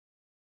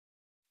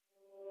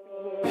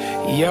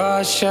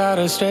Your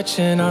shadow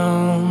stretching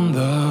on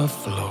the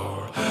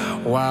floor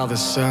while the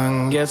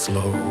sun gets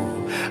low.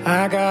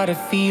 I got a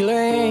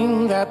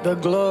feeling that the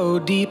glow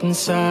deep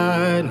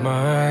inside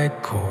my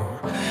core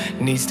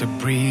needs to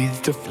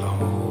breathe to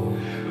flow.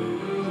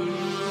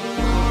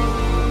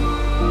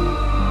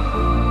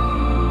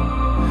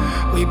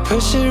 We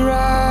push it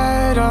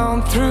right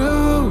on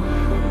through.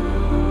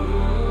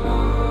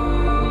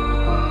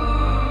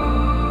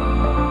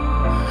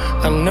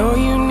 I know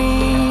you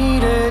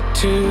need it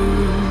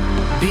too,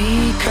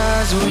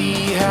 because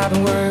we have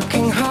been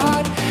working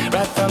hard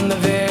right from the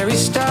very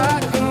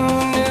start. Who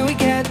knew we'd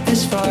get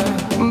this far?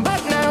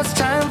 But now it's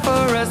time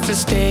for us to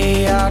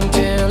stay out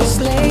until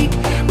it's late.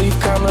 We've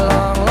come a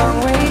long,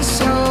 long way,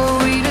 so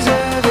we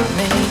deserve it,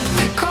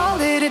 mate. Call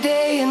it a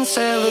day and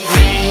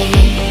celebrate.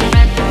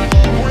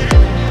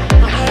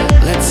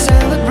 Let's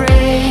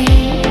celebrate.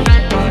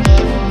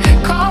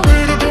 Call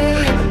it a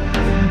day.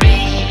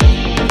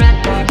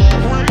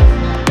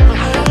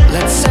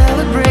 Let's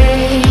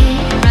celebrate.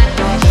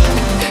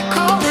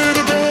 Call it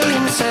a day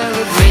and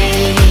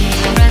celebrate.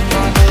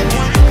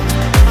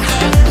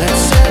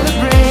 Let's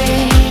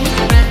celebrate.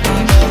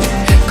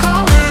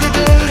 Call it a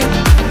day.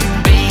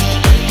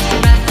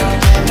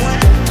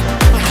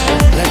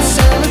 Let's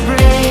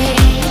celebrate.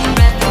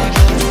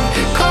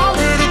 Call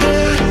it a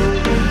day.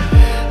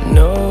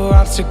 No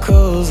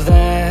obstacles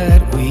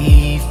that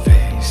we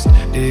faced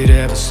did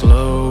ever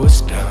slow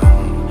us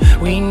down.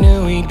 We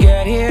knew we'd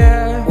get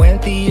here,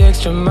 went the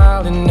extra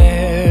mile in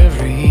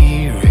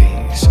every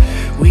race.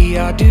 We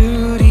are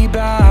duty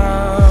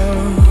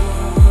bound.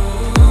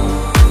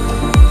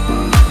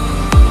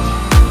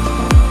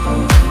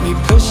 We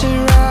push it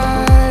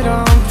right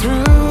on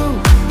through.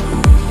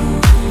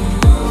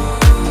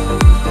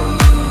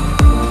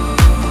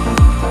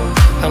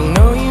 I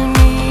know you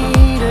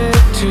need it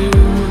too,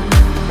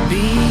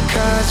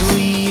 because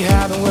we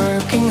have been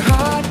working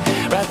hard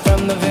right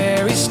from the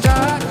very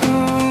start. Who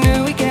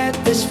knew we'd get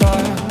this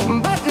far?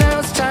 But now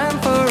it's time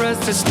for us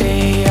to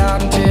stay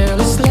out until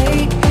it's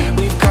late.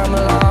 We've come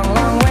a long,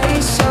 long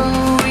way, so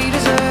we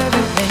deserve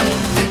it,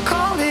 mate.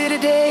 Call it a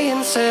day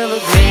and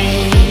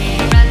celebrate.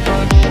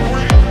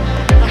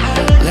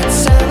 Let's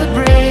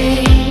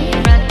celebrate.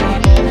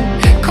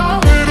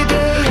 Call it a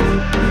day.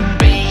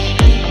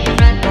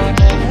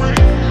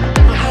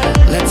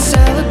 Let's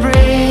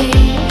celebrate.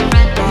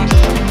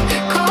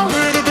 Call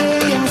it a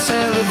day and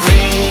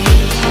celebrate.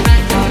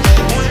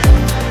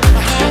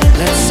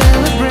 Let's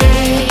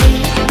celebrate.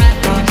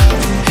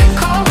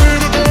 Call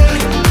it a day.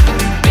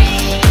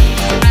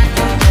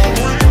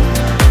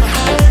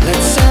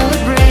 Let's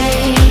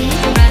celebrate.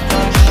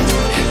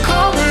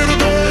 Call it a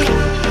day.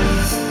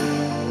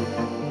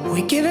 We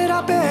give it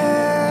our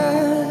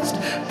best,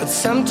 but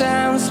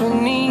sometimes we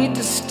need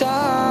to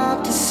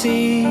stop to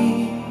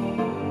see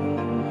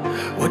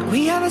what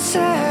we have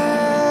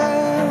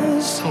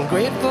assessed. I'm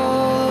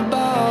grateful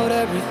about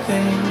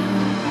everything,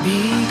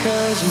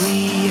 because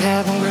we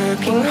have been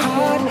working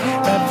hard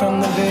right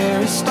from the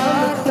very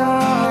start.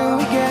 How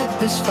we get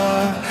this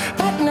far?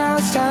 But now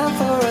it's time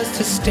for us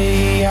to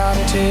stay out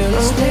until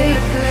it's late.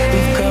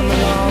 We've come a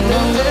long,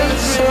 long way,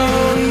 so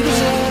we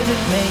deserve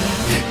it,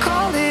 mate.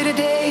 Call it a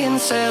day and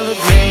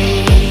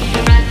celebrate.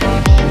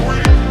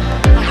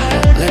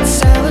 Let's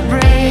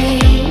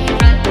celebrate.